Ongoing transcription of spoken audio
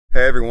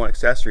Hey everyone,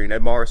 Accessory and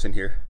Ed Morrison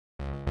here.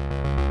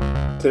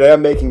 Today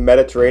I'm making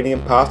Mediterranean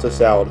pasta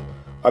salad.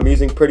 I'm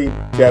using pretty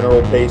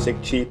general,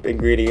 basic, cheap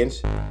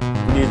ingredients. You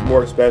can use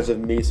more expensive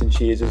meats and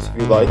cheeses if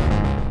you like.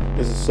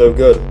 This is so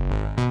good.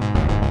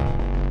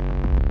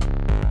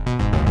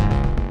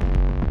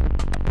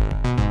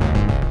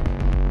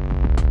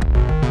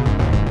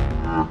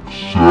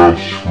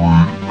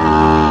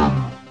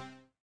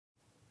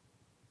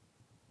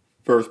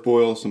 First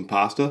boil some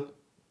pasta.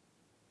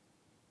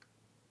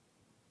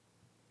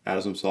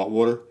 Add some salt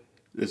water.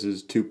 This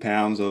is 2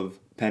 pounds of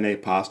penne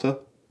pasta.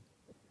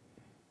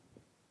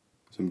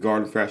 Some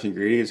garden fresh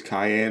ingredients,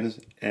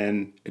 cayennes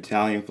and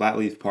Italian flat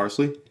leaf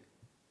parsley.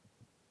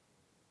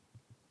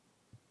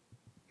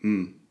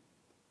 Now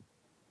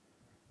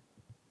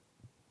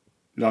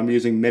I'm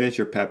using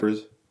miniature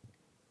peppers.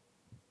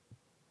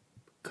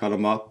 Cut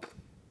them up.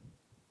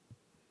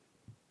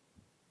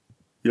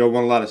 You don't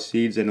want a lot of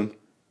seeds in them.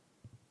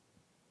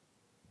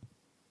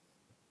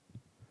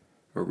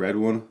 A red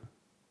one.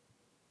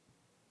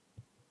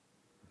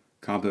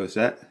 Compost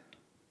that.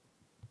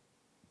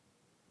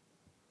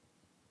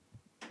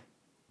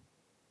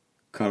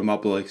 Cut them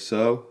up like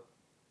so.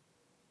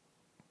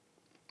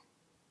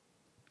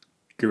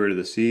 Get rid of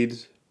the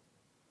seeds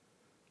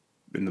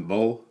in the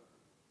bowl.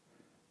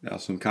 Now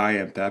some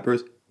cayenne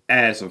peppers.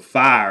 Add some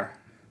fire.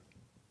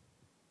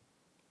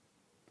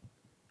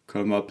 Cut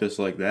them up just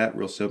like that,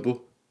 real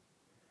simple.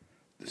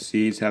 The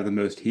seeds have the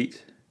most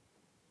heat.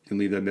 You can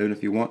leave them in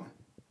if you want.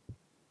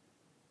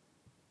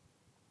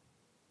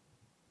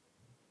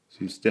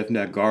 Some stiff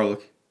neck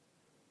garlic.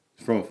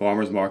 It's from a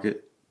farmer's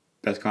market.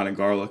 Best kind of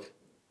garlic.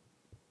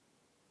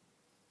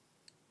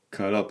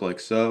 Cut up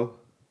like so.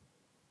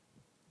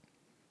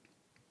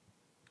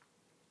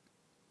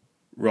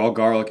 Raw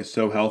garlic is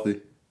so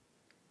healthy.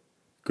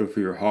 Good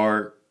for your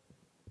heart.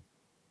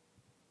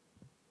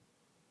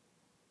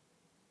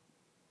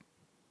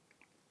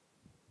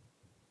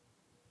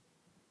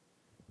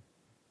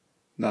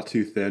 Not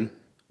too thin.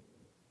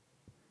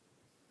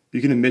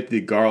 You can omit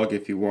the garlic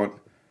if you want.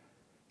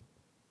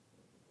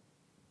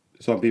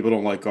 Some people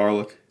don't like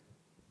garlic,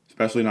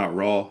 especially not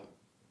raw.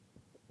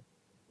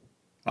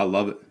 I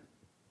love it.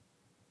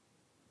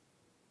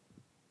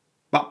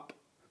 Pop.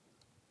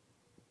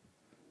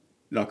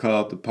 Now cut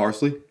up the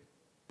parsley.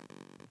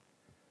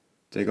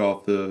 Take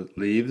off the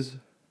leaves.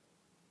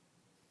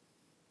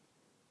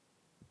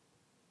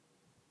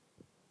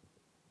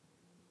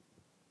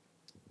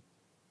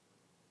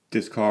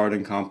 Discard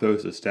and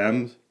compost the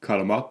stems. Cut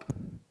them up.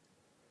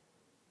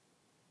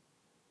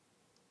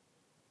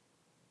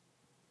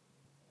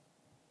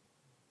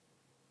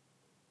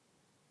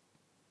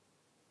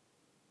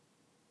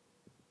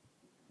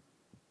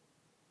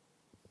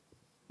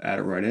 Add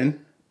it right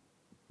in.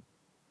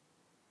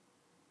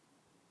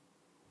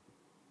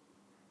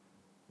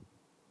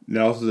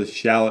 Now this is a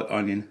shallot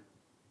onion.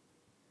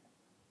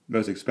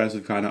 Most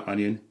expensive kind of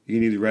onion. You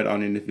can use red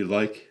onion if you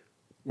like,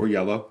 or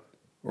yellow,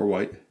 or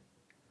white.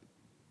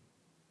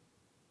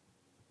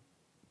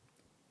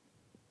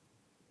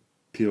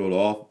 Peel it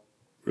off.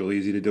 Real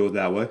easy to do it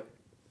that way.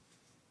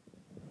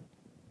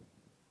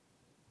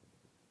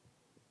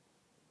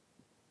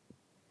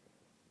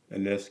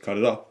 And just cut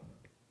it up.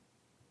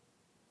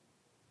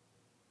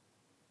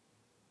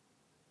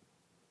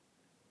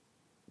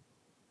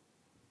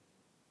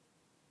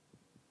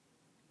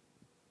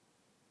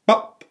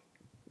 Pop.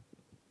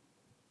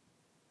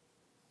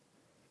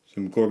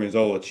 Some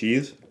gorgonzola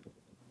cheese.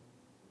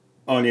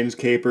 Onions,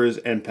 capers,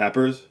 and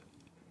peppers.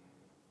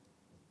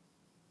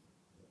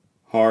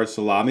 Hard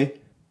salami.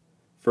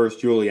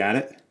 First julienne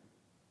it.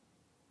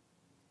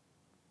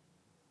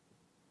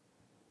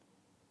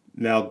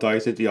 Now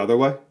dice it the other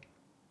way.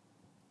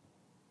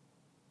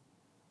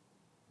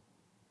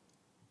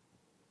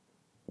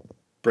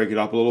 Break it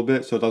up a little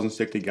bit so it doesn't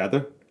stick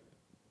together.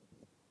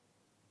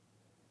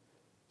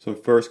 Some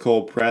first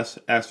cold press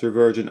extra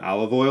virgin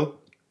olive oil.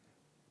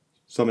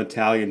 Some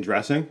Italian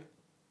dressing.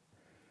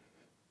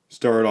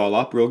 Stir it all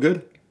up real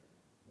good.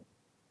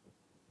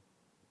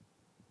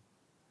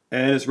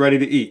 And it's ready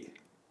to eat.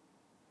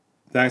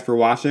 Thanks for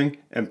watching,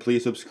 and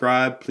please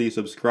subscribe, please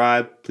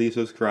subscribe, please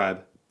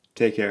subscribe.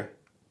 Take care.